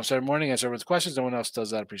see there on Saturday morning, answer everyone's questions. No one else does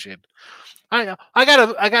that. Appreciate it. I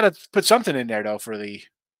gotta put something in there though for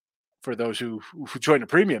those who join the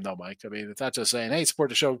premium though, Mike. I mean, it's not just saying, hey, support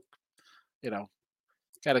the show. You know,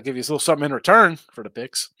 got to give you a little something in return for the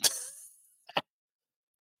picks.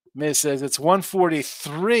 Miz says it's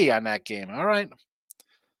 143 on that game. All right.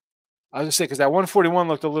 I was just saying because that 141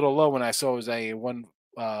 looked a little low when I saw it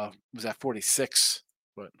was at 46.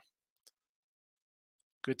 But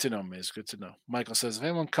good to know, Miz. Good to know. Michael says if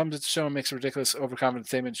anyone comes to the show and makes a ridiculous, overconfident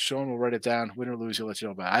statement, Sean will write it down. Win or lose, he'll let you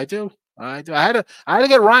know about it. I do. I had to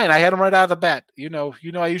get Ryan. I had him right out of the bat. You know.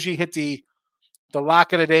 I usually hit the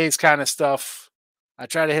lock of the days kind of stuff. I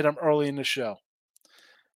try to hit him early in the show.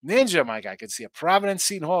 Ninja, Mike, I can see a Providence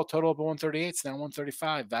Seton Hall total up at 138. It's now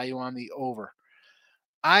 135. Value on the over.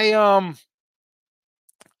 I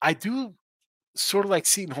do sort of like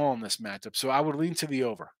Seton Hall in this matchup, so I would lean to the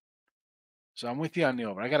over. So I'm with you on the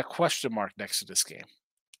over. I got a question mark next to this game.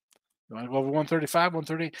 You want to go over 135,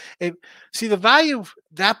 138? See, the value at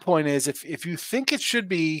that point is if you think it should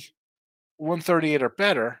be 138 or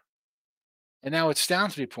better, and now it's down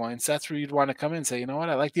 3 points, that's where you'd want to come in and say, you know what,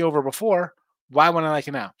 I like the over before. Why wouldn't I like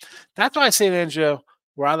it now? That's why I say, Ninja,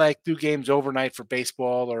 where I like do games overnight for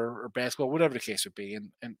baseball or basketball, whatever the case would be,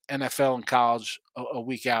 and NFL and college a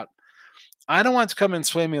week out. I don't want to come in and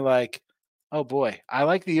sway me like, oh boy, I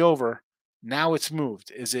like the over. Now it's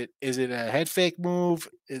moved. Is it a head fake move?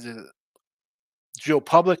 Is it Joe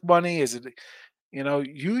Public money? Is it,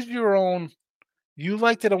 use your own. You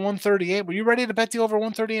liked it at 138. Were you ready to bet the over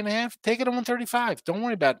 130 and a half? Take it at 135. Don't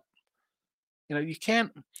worry about, you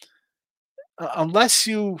can't, unless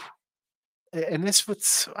you, and this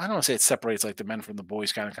what's, I don't want to say it separates like the men from the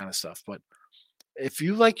boys kind of stuff, but if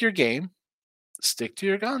you like your game, stick to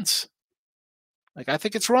your guns. Like, I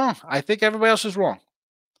think it's wrong. I think everybody else is wrong.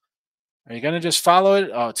 Are you going to just follow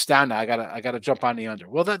it? Oh, it's down now. I gotta jump on the under.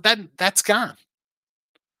 Well, that's gone.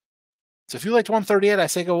 So if you liked 138, I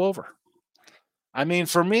say go over. I mean,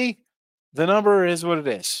 for me, the number is what it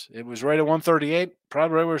is. It was right at 138,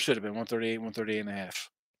 probably right where it should have been, 138, 138 and a half.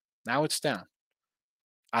 Now it's down.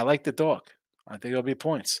 I like the dog. I think it'll be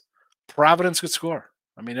points. Providence could score.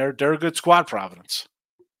 I mean, they're a good squad, Providence.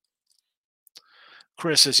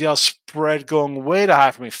 Chris says, Yale spread going way too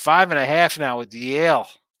high for me. 5.5 now with Yale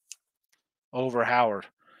over Howard.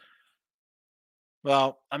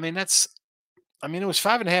 Well, I mean, it was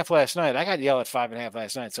 5.5 last night. I got Yale at 5.5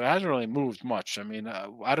 last night, so it hasn't really moved much. I mean,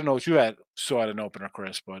 I don't know what you saw at an opener,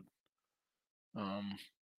 Chris, but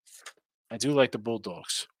I do like the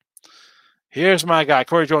Bulldogs. Here's my guy,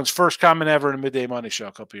 Corey Jones' first comment ever in a Midday Money show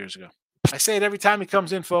a couple years ago. I say it every time he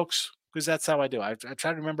comes in, folks, because that's how I do. I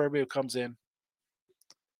try to remember everybody who comes in.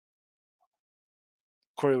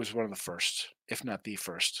 Corey was one of the first, if not the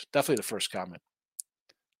first. Definitely the first comment.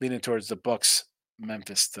 Leaning towards the Bucks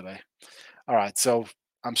Memphis today. All right, so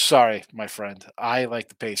I'm sorry, my friend. I like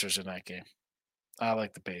the Pacers in that game. I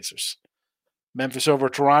like the Pacers. Memphis over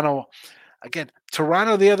Toronto. Again,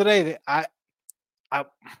 Toronto the other day,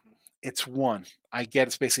 it's one. I get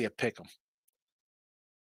it's basically a pick 'em.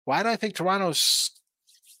 Why do I think Toronto's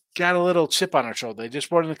got a little chip on our shoulder? They just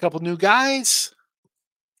brought in a couple new guys.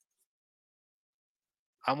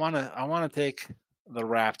 I wanna take the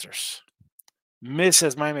Raptors. Miz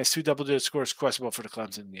says Miami has 2 double-digit scores questionable for the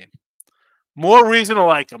Clemson game. More reason to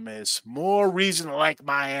like them, Miz. More reason to like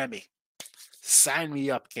Miami. Sign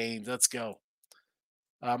me up, Canes. Let's go.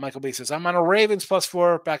 Michael B says, I'm on a Ravens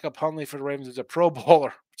 +4. Backup Huntley for the Ravens is a Pro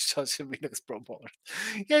Bowler. Which tells you he's Pro Bowler.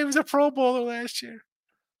 Yeah, he was a Pro Bowler last year.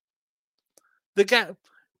 The guy,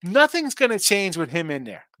 nothing's going to change with him in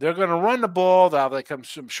there. They're going to run the ball. They'll have like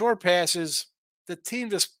some short passes. The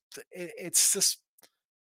team it's just,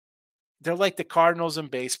 they're like the Cardinals in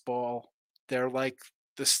baseball. They're like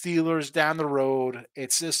the Steelers down the road.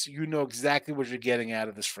 It's just, you know exactly what you're getting out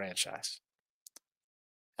of this franchise.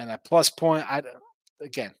 And that plus point,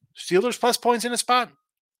 again, Steelers plus points in a spot?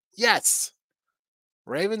 Yes.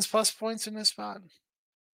 Ravens plus points in this spot?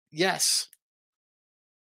 Yes.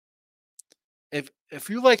 If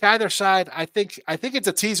you like either side, I think it's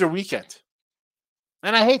a teaser weekend.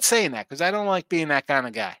 And I hate saying that because I don't like being that kind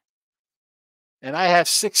of guy. And I have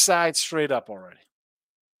 6 sides straight up already.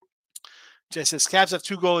 Jay says, Cavs have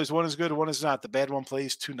 2 goalies. One is good, one is not. The bad one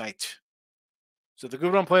plays tonight. So the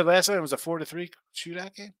good one played last night. It was a 4-3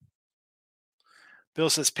 shootout game. Bill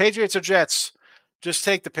says, Patriots or Jets? Just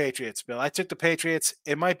take the Patriots, Bill. I took the Patriots.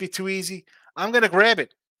 It might be too easy. I'm going to grab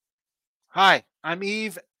it. Hi, I'm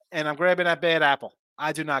Eve, and I'm grabbing that bad apple.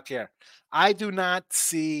 I do not care. I do not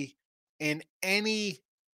see in any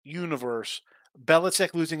universe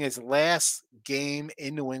Belichick losing his last game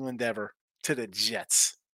in New England ever to the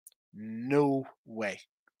Jets. No way.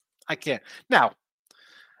 I can't. Now,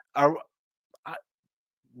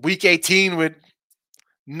 week 18 with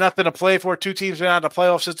nothing to play for, 2 teams been out of the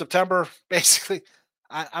playoffs since September. Basically,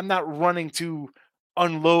 I'm not running to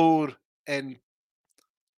unload and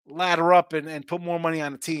ladder up and put more money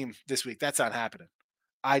on the team this week. That's not happening.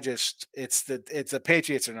 It's the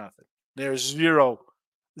Patriots or nothing. There's zero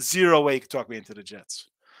way you can talk me into the Jets.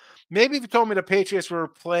 Maybe if you told me the Patriots were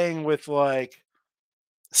playing with like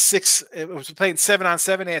 6, it was playing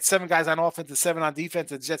 7-on-7. They had 7 guys on offense and 7 on defense.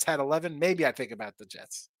 The Jets had 11. Maybe I'd think about the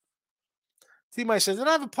Jets. T-Mike says, I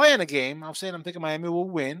don't have a play in the game. I'm saying I'm thinking Miami will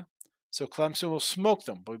win. So Clemson will smoke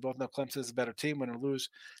them. But we both know Clemson is a better team, win or lose.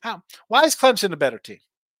 How? Why is Clemson a better team?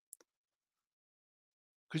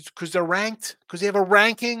 Because they're ranked? Because they have a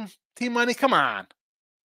ranking? Team money? Come on.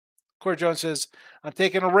 Corey Jones says, I'm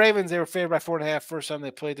taking the Ravens. They were favored by 4.5. First time they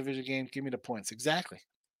played division game. Give me the points. Exactly.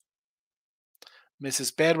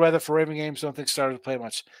 Mrs. Bad weather for Raven games. Don't think started to play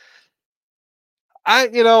much.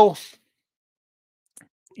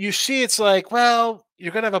 You see it's like, well,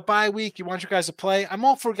 you're going to have a bye week. You want your guys to play. I'm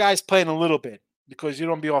all for guys playing a little bit because you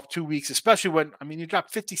don't be off 2 weeks, especially when, you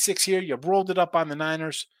dropped 56 here. You rolled it up on the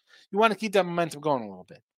Niners. You want to keep that momentum going a little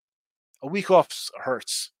bit. A week off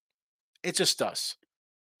hurts. It just does.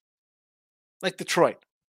 Like Detroit.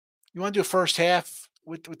 You want to do a first half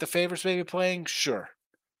with the favorites maybe playing? Sure.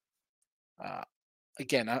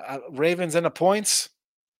 Again, Ravens and the points,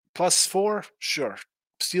 +4? Sure.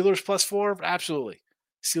 Steelers +4? Absolutely.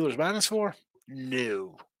 Steelers -4?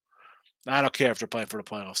 No. I don't care if they're playing for the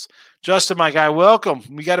playoffs. Justin, my guy, welcome.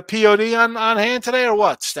 We got a POD on hand today or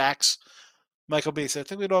what, Stacks? Michael B said, I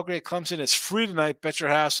think we'd all agree Clemson is free tonight. Bet your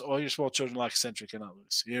house all your small children like Century cannot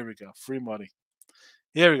lose. Here we go. Free money.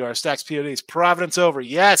 Here we go. Our Stacks PODs. Providence over.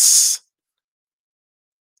 Yes.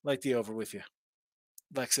 Like the over with you.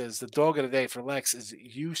 Lex says, the dog of the day for Lex is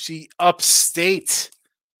UC Upstate.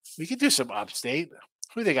 We could do some Upstate.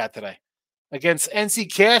 Who they got today? Against NC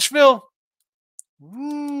Cashville?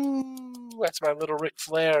 Woo. That's my little Ric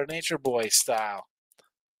Flair Nature Boy style.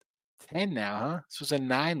 10 now, huh? This was a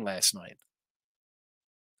 9 last night.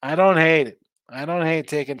 I don't hate it. I don't hate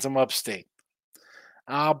taking some Upstate.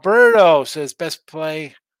 Alberto says, best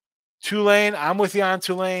play. Tulane. I'm with you on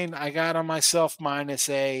Tulane. I got on myself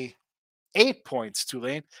 -8 points,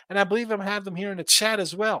 Tulane. And I believe I have them here in the chat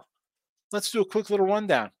as well. Let's do a quick little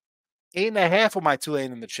rundown. 8.5 of my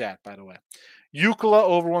Tulane in the chat, by the way. UCLA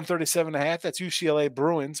over 137.5. That's UCLA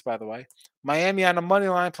Bruins, by the way. Miami on the money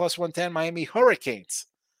line +110. Miami Hurricanes.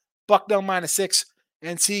 Bucknell -6.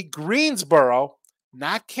 NC Greensboro.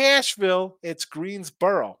 Not Cashville. It's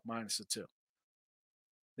Greensboro -2.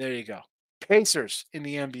 There you go. Pacers in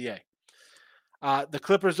the NBA. The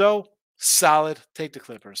Clippers, though, solid. Take the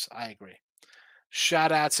Clippers. I agree.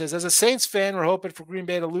 Shout out says, as a Saints fan, we're hoping for Green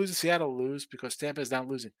Bay to lose and Seattle to lose because Tampa is not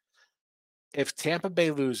losing. If Tampa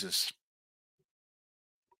Bay loses,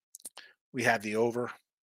 we have the over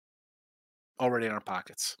already in our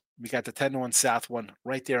pockets. We got the 10-1 South one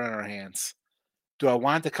right there in our hands. Do I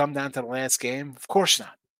want to come down to the last game? Of course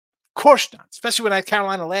not. Of course not. Especially when I had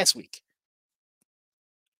Carolina last week.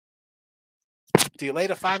 Do you lay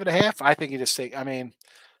the 5.5? I think you just take,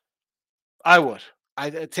 I would.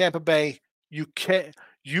 Tampa Bay, you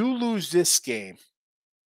lose this game.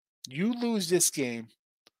 You lose this game.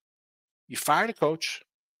 You fire the coach.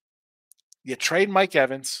 You trade Mike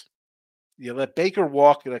Evans. You let Baker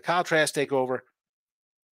walk. You let Kyle Trask take over.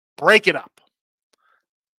 Break it up.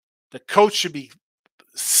 The coach should be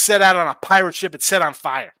set out on a pirate ship and set on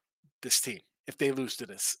fire. This team, if they lose to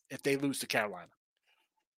this, if they lose to Carolina.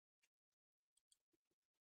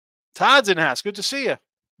 Todd's in the house. Good to see you.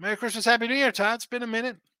 Merry Christmas, Happy New Year, Todd. It's been a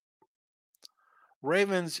minute.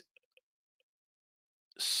 Ravens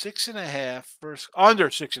 6.5 under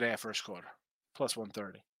 6.5 first quarter, plus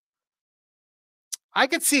 130. I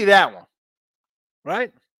could see that one,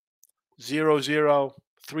 right? 0-0,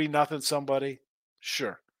 3-0 somebody.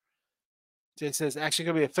 Sure. Jay says, actually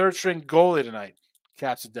going to be a third string goalie tonight.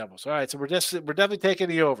 Caps and Devils. All right, so we're definitely taking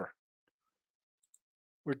the over.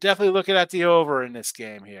 We're definitely looking at the over in this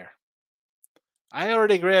game here. I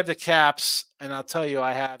already grabbed the Caps, and I'll tell you,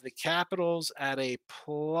 I have the Capitals at a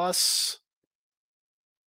plus.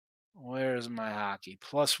 Where's my hockey?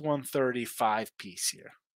 Plus 135 piece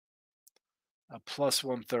here. A plus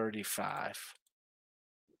 135.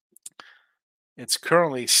 It's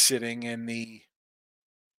currently sitting in the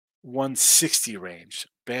 160 range.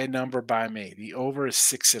 Bad number by me. The over is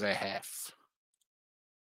 6.5.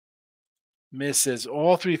 Miss says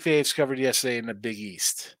all three faves covered yesterday in the Big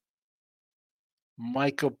East.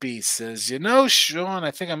 Michael B says, Sean,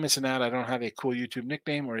 I think I'm missing out. I don't have a cool YouTube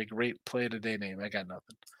nickname or a great play of the day name. I got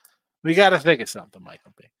nothing. We got to think of something,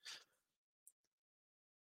 Michael B.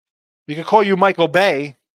 We could call you Michael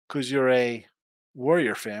Bay because you're a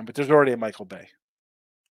Warrior fan, but there's already a Michael Bay.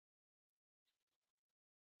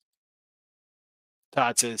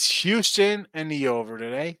 Todd says, Houston and the over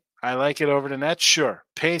today. I like it over the net. Sure.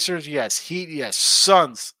 Pacers, yes. Heat, yes.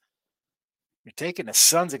 Suns. You're taking the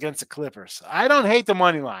Suns against the Clippers. I don't hate the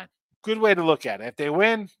money line. Good way to look at it. If they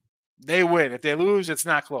win, they win. If they lose, it's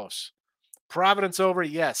not close. Providence over,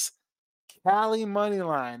 yes. Cali money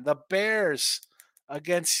line. The Bears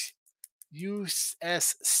against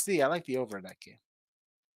USC. I like the over in that game.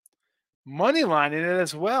 Money line in it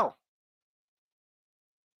as well.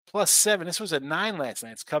 Plus 7. This was a 9 last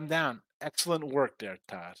night. It's come down. Excellent work there,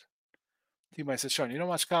 Todd. T-Mike says, Sean, you don't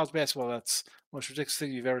watch college basketball. That's the most ridiculous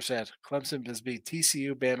thing you've ever said. Clemson has beat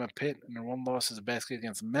TCU, Bama, Pitt, and their one loss is a basket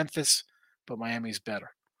against Memphis, but Miami's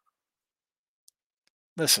better.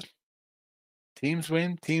 Listen, teams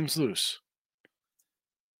win, teams lose.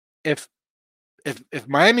 If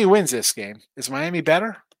Miami wins this game, is Miami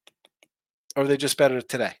better? Or are they just better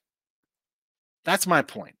today? That's my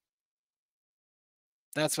point.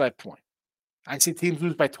 That's my point. I see teams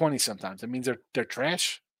lose by 20 sometimes. It means they're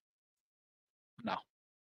trash. No.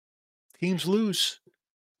 Teams lose.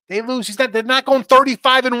 They lose. They're not going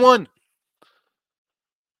 35-1.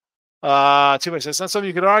 Too much. That's not something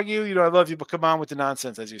you could argue. I love you, but come on with the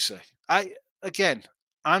nonsense, as you say.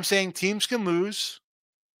 I'm saying teams can lose.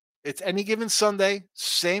 It's any given Sunday.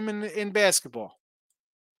 Same in basketball.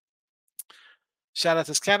 Shout out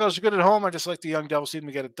to Capitals are good at home. I just like the young Devils team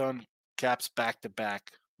to get it done. Caps back to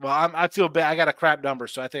back. Well, I feel bad. I got a crap number,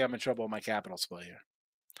 so I think I'm in trouble with my Capitals play here.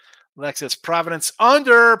 Lex says Providence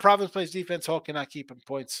under. Providence plays defense. Hall cannot keep him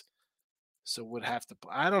points, so would have to.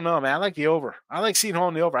 I don't know, man. I like the over. I like seeing Hall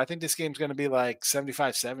in the over. I think this game's going to be like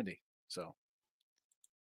 75-70. So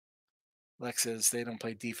Lex says they don't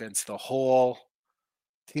play defense. The Hall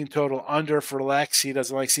team total under for Lex. He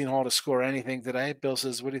doesn't like seeing Hall to score anything today. Bill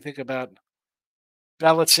says, what do you think about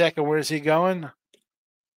Belichick and where's he going?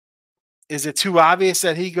 Is it too obvious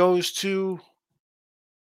that he goes to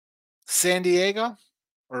San Diego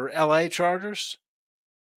or LA Chargers?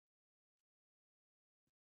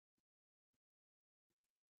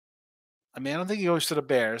 I mean, I don't think he goes to the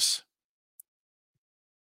Bears.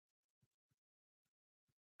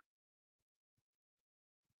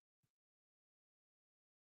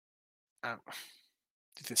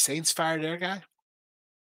 Did the Saints fire their guy?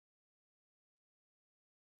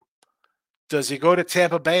 Does he go to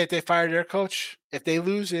Tampa Bay if they fire their coach? If they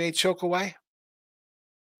lose and they choke away?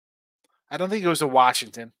 I don't think he goes to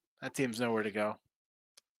Washington. That team's nowhere to go.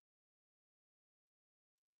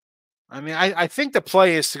 I mean, I think the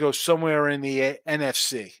play is to go somewhere in the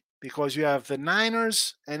NFC because you have the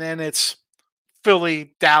Niners and then it's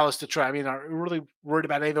Philly, Dallas, Detroit. I mean, are you really worried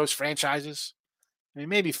about any of those franchises? I mean,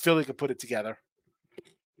 maybe Philly could put it together.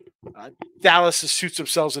 Dallas just shoots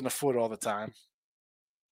themselves in the foot all the time.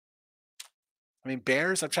 I mean,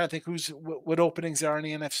 Bears, I'm trying to think what openings are in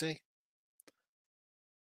the NFC.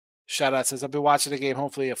 Shout out says, I'll be watching the game.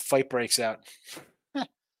 Hopefully a fight breaks out.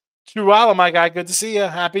 Chihuahua, my guy, good to see you.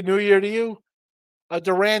 Happy New Year to you. A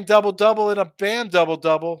Durant double-double and a Bam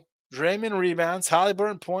double-double. Draymond rebounds,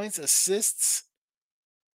 Halliburton points, assists,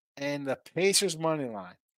 and the Pacers money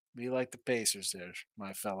line. We like the Pacers there,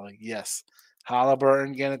 my fella. Yes.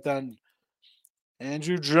 Halliburton getting it done.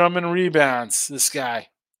 Andrew Drummond rebounds. This guy.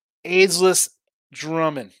 Ageless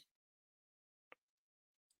Drummond.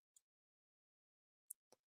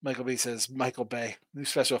 Michael B says, Michael Bay. New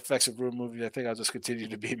special effects of room movie. I think I'll just continue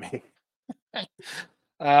to be me.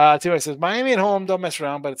 T.Y. says, Miami at home, don't mess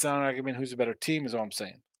around, but it's not an argument who's a better team, is all I'm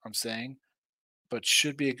saying. But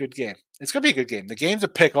should be a good game. It's going to be a good game. The game's a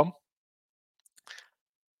pick 'em.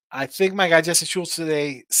 I think my guy Jesse Schultz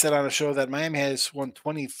today said on a show that Miami has won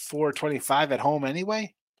 24-25 at home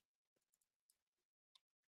anyway.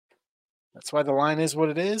 That's why the line is what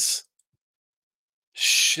it is.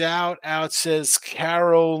 Shout out says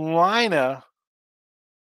Carolina.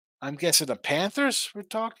 I'm guessing the Panthers. We're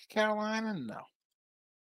talking Carolina?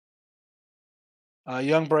 No.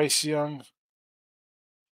 Young Bryce Young.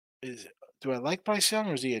 Do I like Bryce Young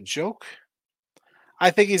or is he a joke?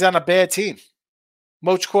 I think he's on a bad team.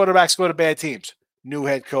 Most quarterbacks go to bad teams. New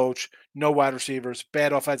head coach, no wide receivers,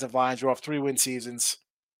 bad offensive lines. You're off 3-win seasons.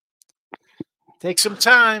 Take some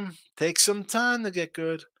time. Take some time to get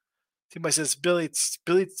good. Somebody says Billy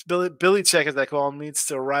Check, as I call him, needs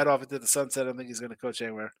to ride off into the sunset. I don't think he's going to coach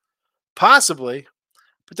anywhere. Possibly.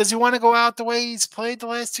 But does he want to go out the way he's played the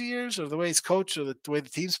last 2 years or the way he's coached or the way the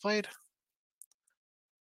team's played?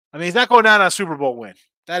 I mean, he's not going down on a Super Bowl win.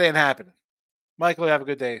 That ain't happening. Michael, have a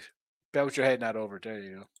good day. Bet with your head not over. There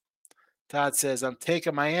you go. Todd says, I'm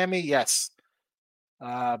taking Miami. Yes.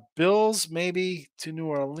 Bills, maybe to New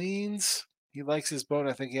Orleans. He likes his boat.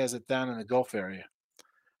 I think he has it down in the Gulf area.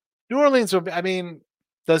 New Orleans will be, I mean,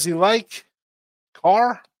 does he like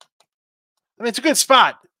Carr? I mean, it's a good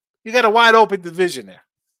spot. You got a wide open division there.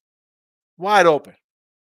 Wide open.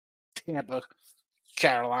 Tampa,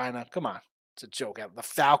 Carolina. Come on. It's a joke. The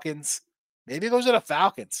Falcons. Maybe it goes to the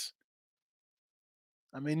Falcons.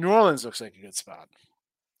 I mean, New Orleans looks like a good spot.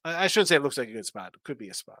 I shouldn't say it looks like a good spot. It could be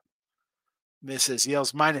a spot. Mrs.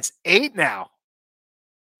 Yells -8 now.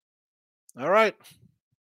 All right.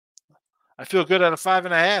 I feel good at a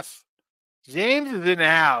 5.5. James is in the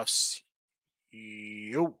house.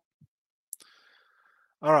 Yo.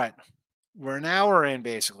 All right. We're an hour in,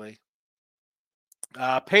 basically.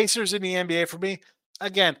 Pacers in the NBA for me.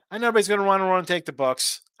 Again, I know everybody's going to want to run and take the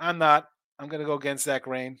Bucks. I'm not. I'm going to go against that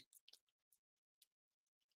grain.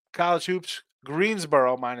 College hoops,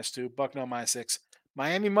 Greensboro -2, Bucknell -6.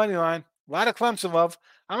 Miami money line, a lot of Clemson love.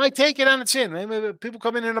 I might take it on the chin. Maybe people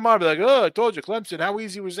come in here tomorrow and be like, oh, I told you, Clemson, how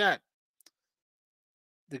easy was that?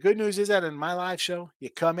 The good news is that in my live show, you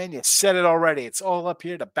come in, you said it already. It's all up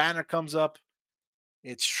here. The banner comes up.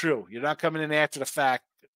 It's true. You're not coming in after the fact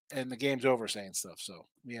and the game's over saying stuff. So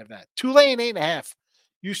we have that. Tulane 8.5.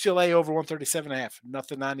 UCLA over 137.5.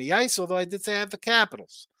 Nothing on the ice, although I did say I have the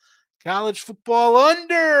Capitals. College football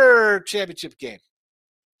under championship game.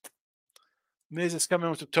 Miz is coming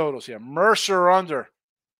with the totals here. Mercer under.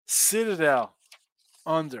 Citadel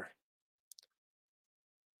under.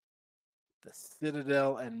 The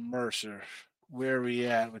Citadel and Mercer. Where are we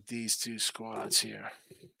at with these two squads here?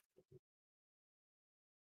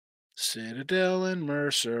 Citadel and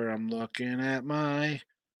Mercer. I'm looking at my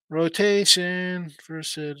rotation for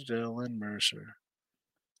Citadel and Mercer.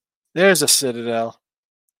 There's a Citadel.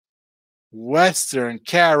 Western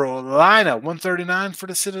Carolina, 139 for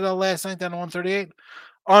the Citadel last night, down to 138.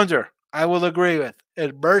 Under, I will agree with.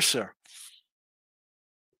 And Mercer.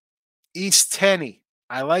 East Tennessee.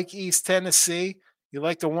 I like East Tennessee. You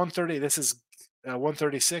like the 130. This is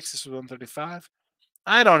 136. This is 135.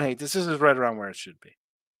 I don't hate this. This is right around where it should be.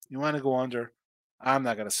 You want to go under? I'm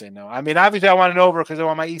not going to say no. I mean, obviously, I want an over because I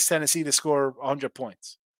want my East Tennessee to score 100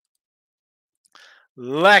 points.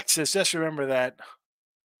 Lexus, just remember that.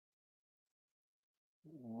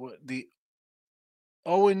 The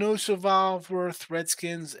Owenusa Walworth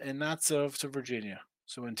Redskins and not so to Virginia.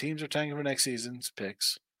 So when teams are tanking for next season's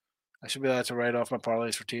picks, I should be allowed to write off my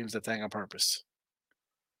parlays for teams that tank on purpose.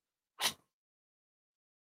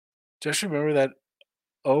 Just remember that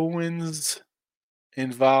Owens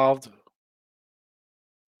involved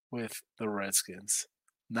with the Redskins.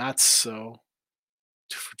 Not so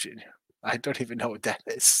to Virginia. I don't even know what that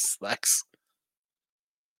is, Lex.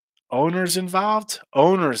 Owners involved?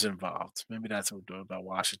 Owners involved. Maybe that's what we're doing about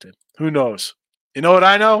Washington. Who knows? You know what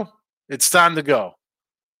I know? It's time to go.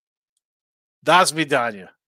 Das vidanya.